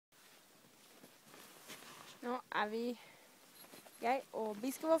er vi, jeg og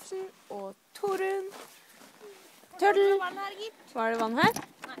Biskevofsen og Torunn. Tørdel. Var det vann her?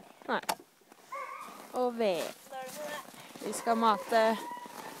 Nei. Og ved. Vi skal mate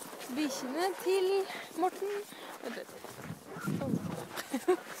bikkjene til Morten.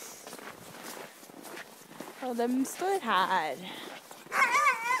 Og dem står her.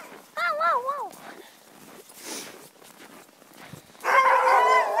 Au, au, au.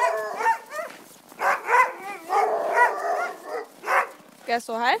 Skal jeg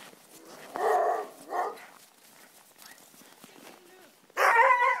stå her?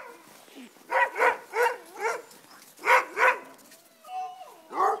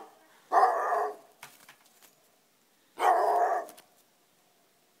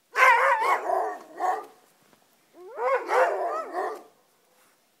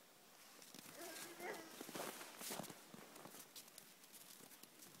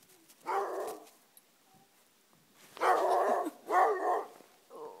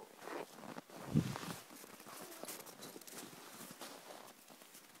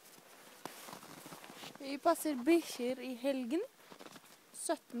 Vi passer bikkjer i helgen.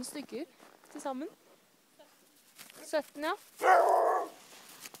 17 stykker til sammen. 17, ja.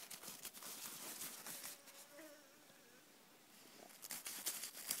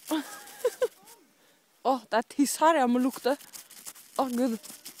 Åh, det er tiss her. Jeg må lukte. Åh, Gud.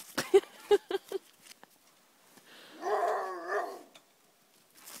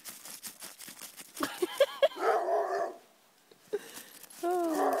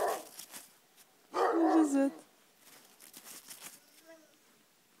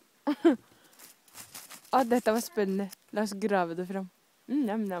 Dette var spennende. La oss grave det fram.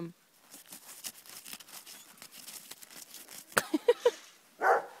 Nam-nam.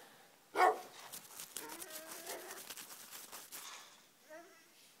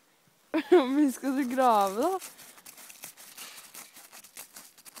 Hvor mye skal du grave, da?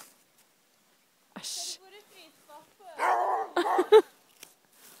 Æsj.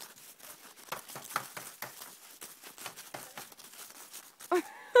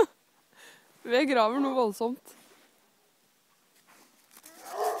 Vi graver noe voldsomt.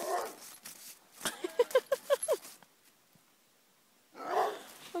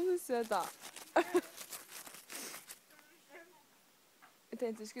 Kan du se da. Jeg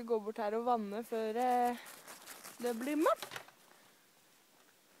tenkte vi skulle gå bort her og vanne før det blir mørkt.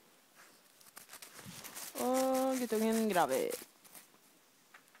 Og guttungen graver.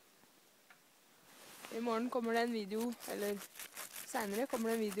 I morgen kommer det en video, eller senere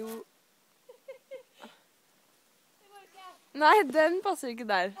kommer det en video. Nei, den passer ikke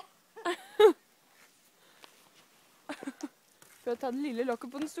der. For å ta det lille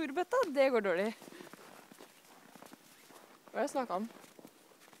lokket på den store bøtta, det går dårlig. Hva har jeg snakket om?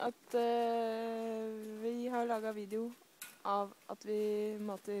 At vi har laget video av at vi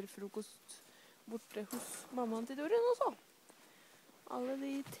mater frokost borte hos mammaen til Torunn også. Alle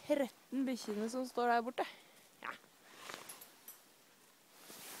de 13 bikkjene som står der borte. Ja.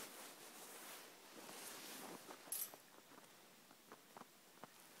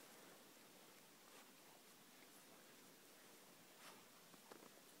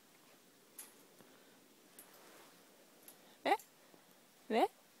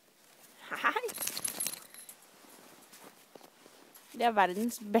 Hei. Det er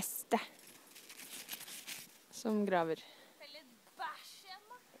verdens beste som graver. Litt bæsj igjen,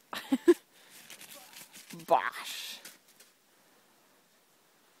 da. Bæsj.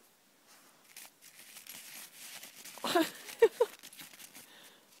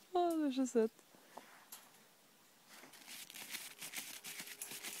 Å, du er så søt.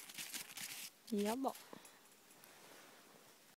 Ja da.